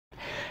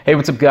Hey,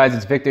 what's up guys?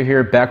 It's Victor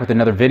here, back with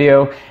another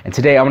video. And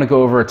today I want to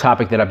go over a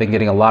topic that I've been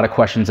getting a lot of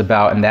questions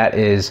about, and that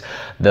is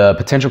the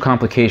potential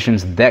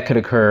complications that could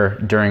occur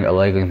during a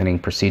leg lengthening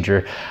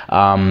procedure.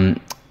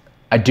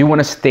 I do want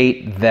to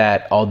state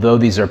that although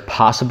these are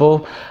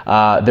possible,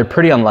 they're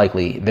pretty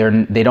unlikely. They're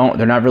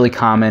not really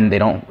common. They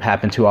don't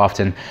happen too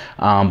often,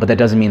 but that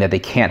doesn't mean that they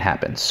can't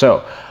happen.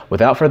 So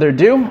without further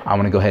ado, I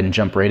want to go ahead and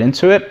jump right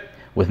into it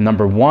with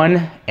number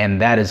one, and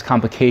that is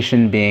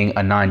complication being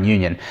a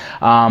non-union.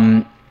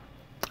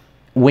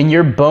 When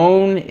your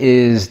bone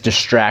is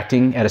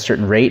distracting at a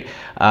certain rate,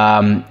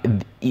 although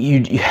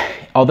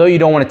you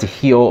don't want it to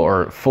heal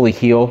or fully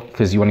heal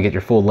because you want to get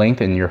your full length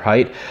and your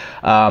height,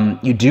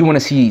 you do want to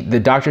see, the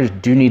doctors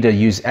do need to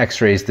use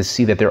x-rays to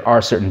see that there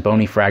are certain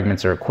bony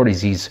fragments or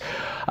cortices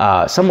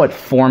somewhat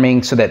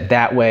forming, so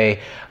that way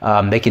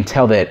they can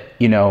tell that,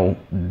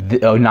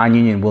 a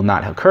non-union will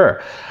not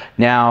occur.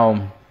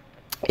 Now,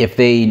 if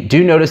they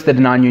do notice that a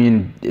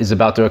non-union is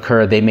about to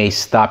occur, they may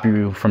stop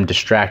you from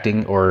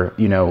distracting or,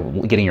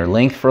 getting your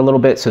length for a little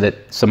bit so that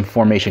some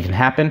formation can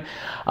happen.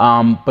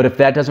 But if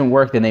that doesn't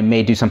work, then they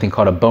may do something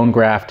called a bone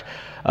graft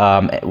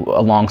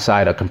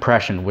alongside a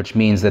compression, which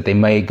means that they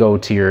may go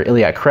to your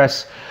iliac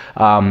crest,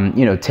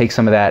 take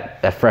some of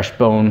that fresh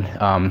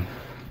bone,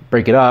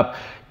 break it up,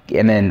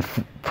 and then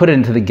put it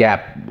into the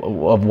gap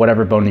of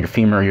whatever bone in your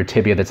femur or your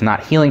tibia that's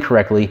not healing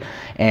correctly,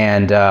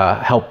 and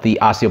help the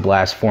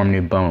osteoblast form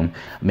new bone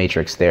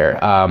matrix there,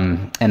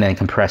 and then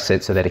compress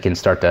it so that it can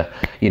start to,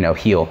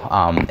 heal,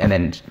 and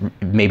then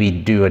maybe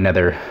do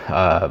another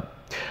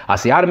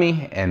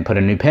osteotomy and put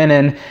a new pin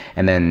in,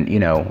 and then,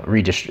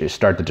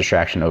 start the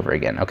distraction over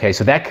again. Okay,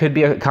 so that could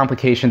be a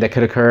complication that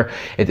could occur.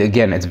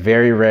 Again, it's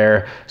very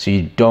rare, so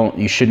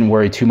you shouldn't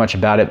worry too much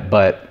about it,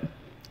 but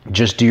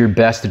just do your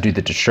best to do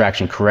the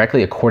distraction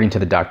correctly according to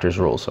the doctor's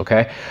rules,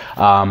 okay?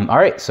 All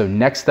right, so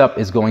next up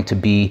is going to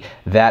be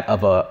that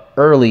of a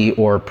early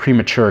or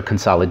premature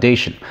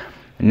consolidation.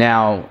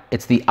 Now,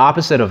 it's the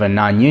opposite of a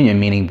non-union,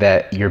 meaning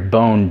that your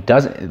bone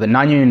doesn't, the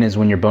non-union is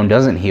when your bone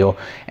doesn't heal,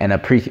 and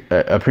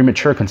a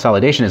premature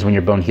consolidation is when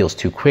your bone heals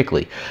too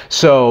quickly.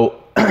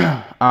 So,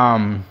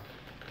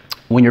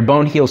 when your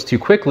bone heals too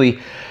quickly,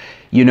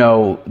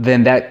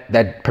 then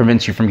that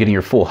prevents you from getting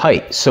your full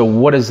height. So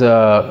what is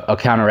a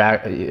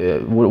counteract?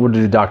 What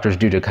do the doctors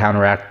do to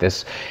counteract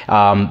this?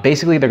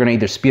 Basically, they're going to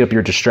either speed up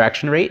your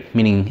distraction rate,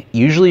 meaning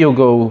usually you'll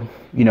go,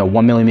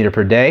 1 millimeter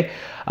per day.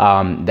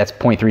 That's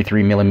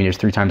 0.33 millimeters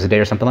 3 times a day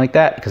or something like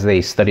that, because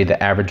they study the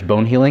average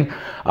bone healing.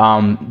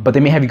 But they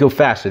may have you go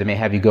faster. They may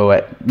have you go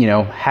at,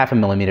 0.5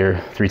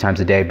 millimeter 3 times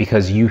a day,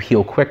 because you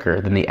heal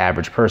quicker than the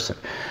average person.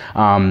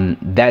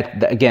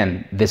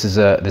 Again, this is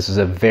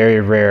a very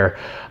rare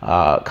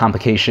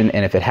complication,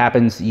 and if it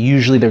happens,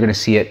 usually they're going to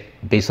see it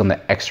based on the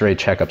x-ray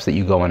checkups that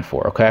you go in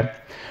for, okay?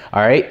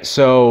 All right,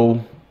 so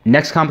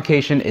next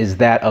complication is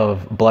that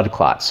of blood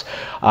clots,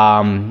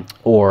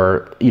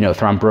 or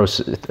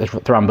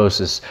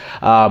thrombosis,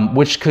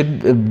 which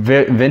could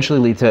eventually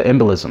lead to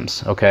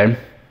embolisms. Okay,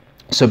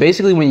 so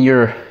basically, when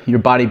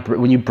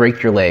when you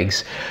break your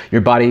legs,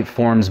 your body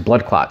forms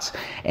blood clots,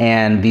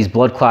 and these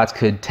blood clots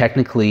could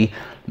technically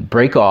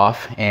break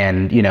off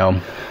and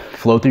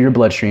flow through your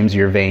bloodstreams,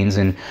 your veins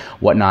and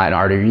whatnot, and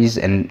arteries,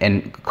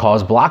 and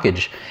cause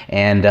blockage.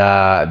 And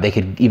they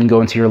could even go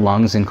into your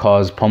lungs and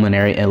cause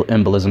pulmonary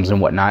embolisms and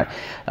whatnot.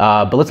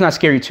 But let's not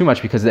scare you too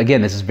much, because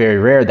again, this is very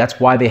rare. That's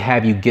why they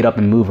have you get up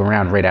and move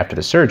around right after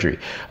the surgery.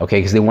 Okay,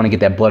 because they want to get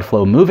that blood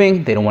flow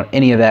moving. They don't want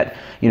any of that,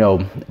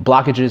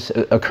 blockages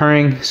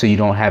occurring, so you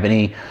don't have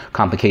any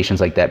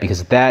complications like that,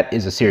 because that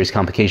is a serious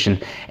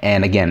complication.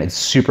 And again, it's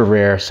super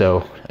rare.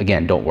 So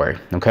again, don't worry.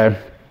 Okay.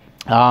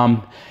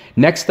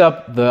 Next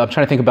up, I'm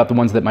trying to think about the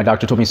ones that my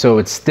doctor told me. So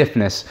it's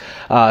stiffness.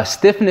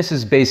 Stiffness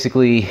is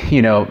basically,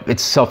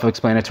 it's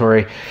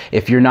self-explanatory.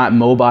 If you're not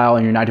mobile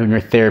and you're not doing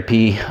your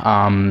therapy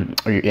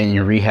or in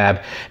your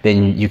rehab,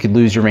 then you could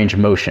lose your range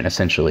of motion,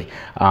 essentially.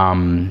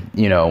 And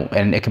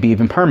it could be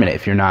even permanent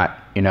if you're not,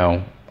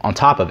 on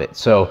top of it.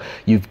 So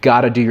you've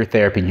got to do your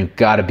therapy, and you've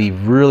got to be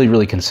really,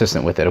 really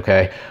consistent with it,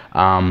 okay?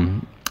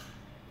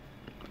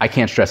 I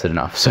can't stress it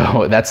enough.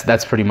 So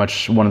that's pretty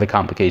much one of the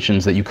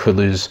complications, that you could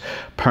lose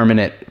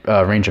permanent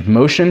range of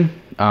motion.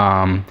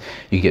 You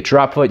could get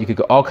drop foot. You could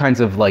go all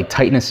kinds of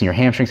tightness in your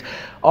hamstrings,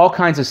 all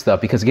kinds of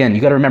stuff. Because again, you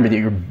got to remember that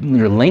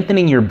you're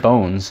lengthening your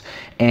bones,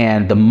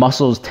 and the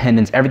muscles,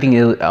 tendons, everything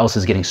else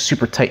is getting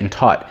super tight and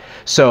taut.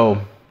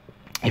 So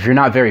if you're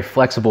not very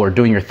flexible or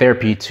doing your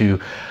therapy to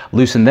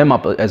loosen them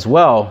up as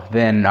well,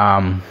 then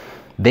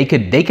they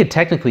could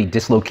technically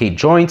dislocate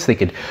joints. They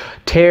could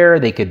tear.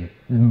 They could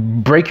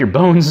break your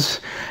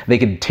bones, they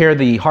could tear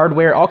the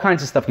hardware, all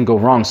kinds of stuff can go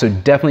wrong. So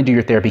definitely do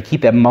your therapy,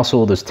 keep that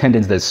muscle, those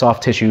tendons, that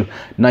soft tissue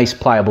nice,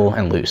 pliable,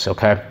 and loose,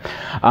 okay?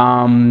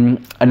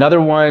 Another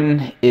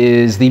one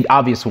is the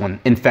obvious one,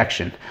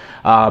 infection.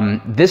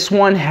 This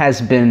one has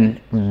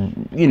been,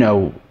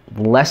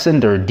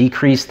 lessened or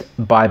decreased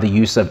by the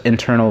use of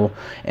internal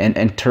and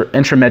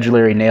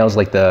intramedullary nails,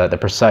 like the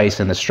precise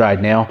and the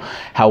stride nail.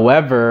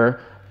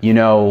 However,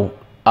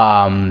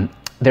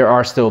 there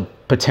are still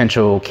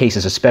potential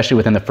cases, especially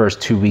within the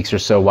first 2 weeks or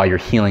so while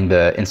you're healing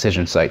the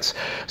incision sites.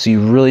 So you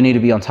really need to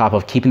be on top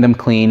of keeping them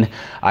clean.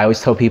 I always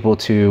tell people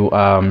to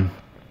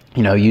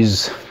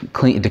use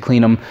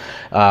clean them.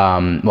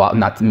 Well,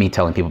 not me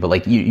telling people, but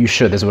like you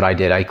should. This is what I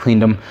did. I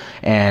cleaned them.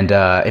 And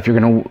if you're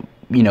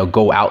gonna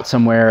go out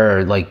somewhere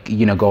or like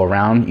go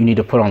around, you need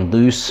to put on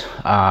loose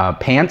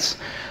pants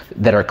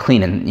that are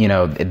clean and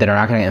that are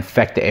not going to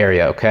infect the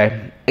area.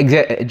 Okay,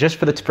 just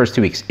for the first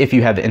 2 weeks. If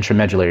you have the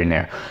intramedullary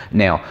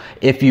nail,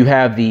 if you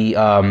have the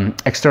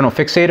external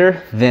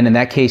fixator, then in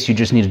that case you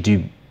just need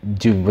to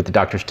do what the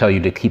doctors tell you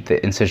to keep the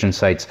incision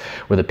sites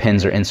where the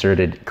pins are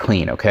inserted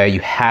clean. Okay, you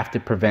have to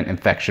prevent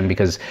infection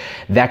because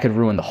that could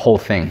ruin the whole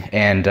thing,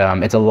 and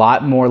it's a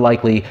lot more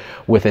likely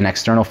with an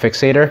external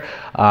fixator,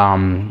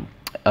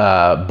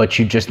 but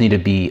you just need to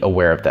be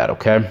aware of that.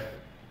 Okay.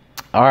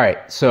 All right,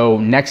 so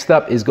next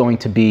up is going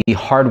to be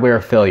hardware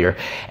failure.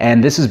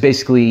 And this is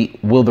basically,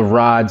 will the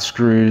rod,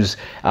 screws,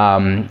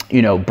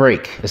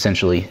 break,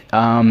 essentially?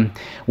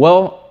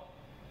 Well,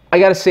 I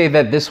gotta say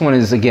that this one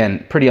is,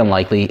 again, pretty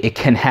unlikely. It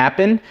can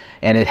happen,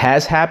 and it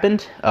has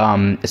happened,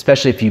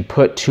 especially if you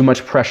put too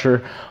much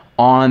pressure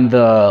on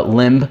the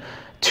limb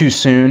too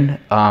soon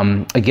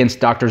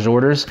against doctor's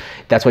orders.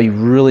 That's why you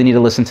really need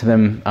to listen to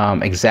them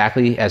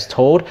exactly as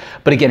told.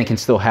 But again, it can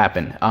still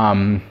happen.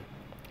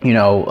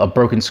 A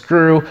broken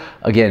screw,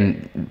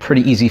 again,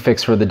 pretty easy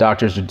fix for the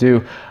doctors to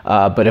do.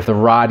 But if the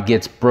rod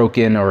gets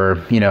broken or,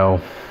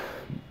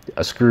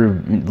 a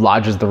screw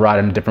lodges the rod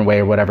in a different way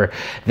or whatever,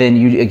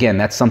 then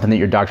that's something that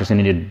your doctor's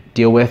gonna need to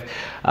deal with.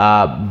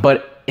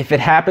 But if it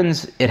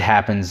happens, it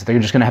happens. They're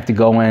just gonna have to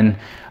go in,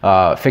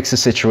 fix the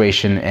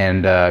situation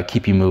and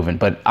keep you moving.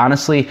 But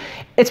honestly,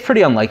 it's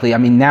pretty unlikely. I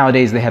mean,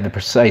 nowadays they have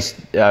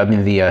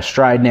the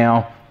stride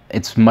nail.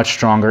 It's much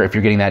stronger if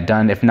you're getting that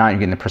done. If not, you're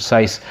getting the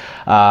precise.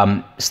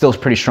 Still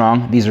pretty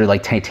strong. These are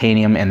like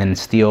titanium and then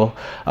steel,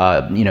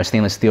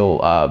 stainless steel,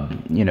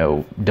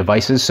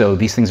 devices. So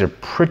these things are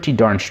pretty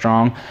darn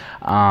strong.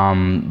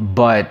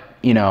 But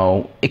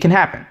it can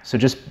happen. So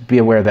just be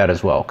aware of that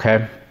as well.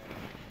 Okay.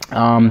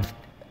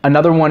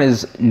 Another one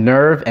is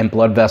nerve and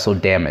blood vessel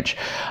damage.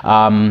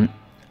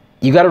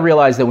 You got to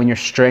realize that when you're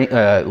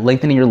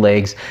lengthening your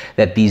legs,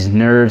 that these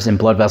nerves and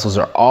blood vessels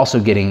are also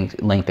getting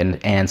lengthened,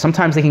 and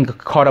sometimes they can get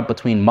caught up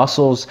between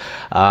muscles.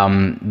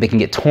 They can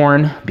get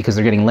torn because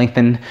they're getting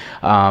lengthened,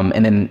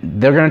 and then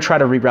they're going to try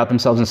to reroute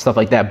themselves and stuff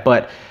like that.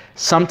 But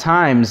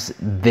sometimes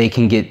they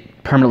can get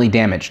permanently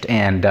damaged,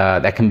 and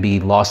that can be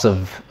loss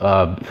of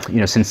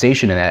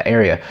sensation in that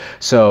area.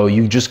 So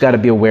you just got to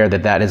be aware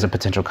that that is a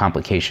potential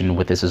complication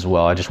with this as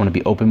well. I just want to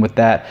be open with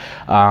that.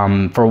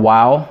 For a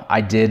while,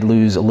 I did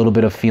lose a little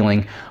bit of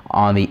feeling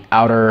on the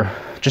outer,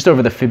 just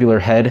over the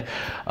fibular head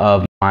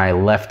of my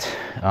left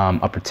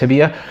upper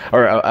tibia,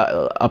 or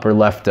upper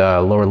left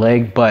lower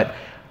leg, but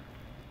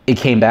it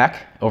came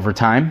back over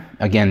time.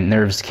 Again,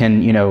 nerves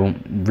can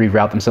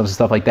reroute themselves and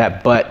stuff like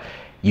that, but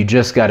you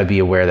just got to be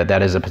aware that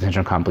that is a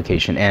potential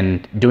complication,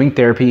 and doing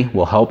therapy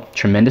will help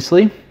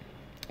tremendously.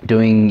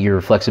 Doing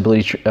your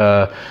flexibility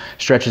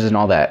stretches and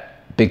all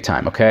that, big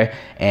time, okay?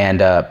 And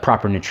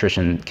proper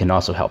nutrition can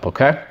also help,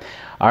 okay?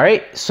 All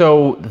right,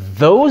 so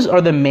those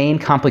are the main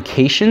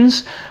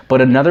complications,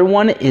 but another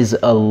one is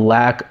a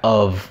lack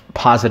of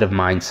positive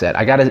mindset.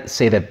 I gotta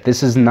say that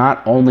this is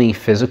not only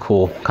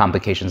physical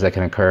complications that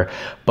can occur,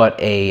 but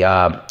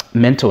a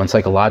mental and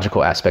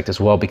psychological aspect as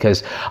well,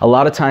 because a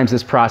lot of times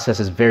this process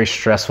is very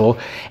stressful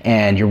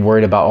and you're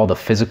worried about all the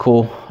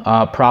physical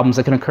problems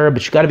that can occur,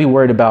 but you gotta be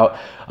worried about,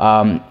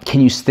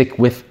 can you stick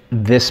with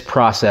this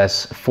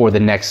process for the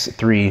next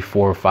 3,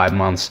 4, 5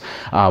 months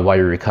while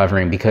you're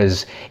recovering,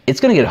 because it's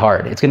gonna get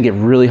hard. It's gonna get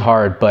really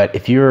hard, but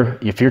if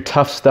you're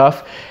tough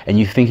stuff and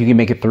you think you can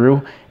make it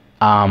through,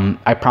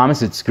 I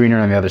promise it's greener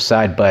on the other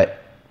side,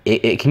 but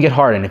it can get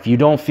hard. And if you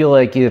don't feel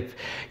like if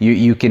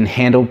you can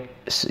handle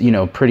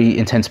pretty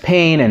intense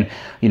pain and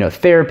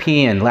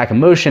therapy and lack of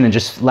motion and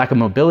just lack of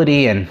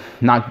mobility and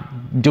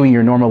not doing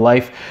your normal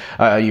life,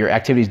 your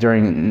activities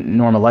during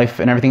normal life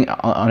and everything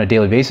on a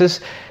daily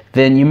basis,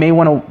 then you may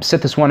want to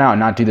sit this one out and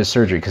not do the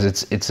surgery,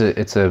 because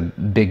it's a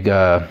big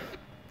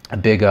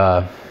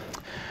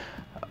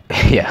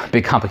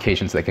big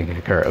complications that can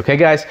occur. Okay,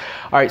 guys?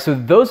 All right, so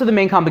those are the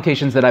main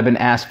complications that I've been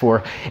asked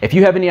for. If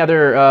you have any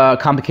other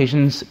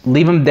complications,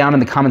 leave them down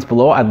in the comments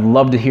below. I'd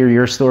love to hear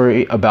your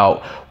story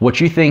about what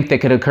you think that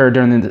could occur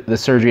during the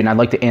surgery, and I'd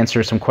like to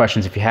answer some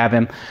questions if you have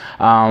them.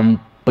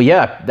 But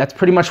yeah, that's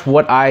pretty much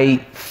what I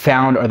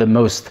found are the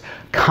most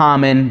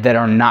common that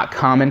are not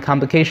common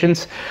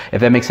complications,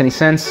 if that makes any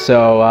sense.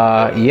 So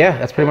yeah,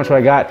 that's pretty much what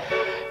I got.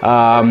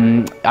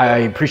 I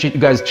appreciate you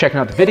guys checking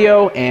out the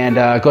video, and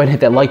go ahead and hit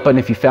that like button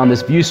if you found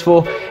this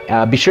useful.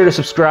 Be sure to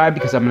subscribe,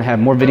 because I'm going to have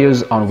more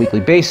videos on a weekly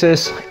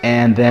basis.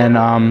 And then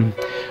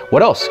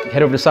what else?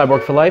 Head over to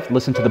Cyborg for Life,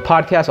 listen to the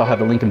podcast. I'll have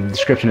the link in the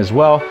description as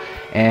well.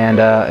 And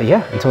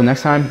yeah, until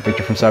next time,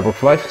 Victor from Cyborg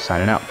for Life,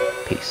 signing out.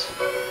 Peace.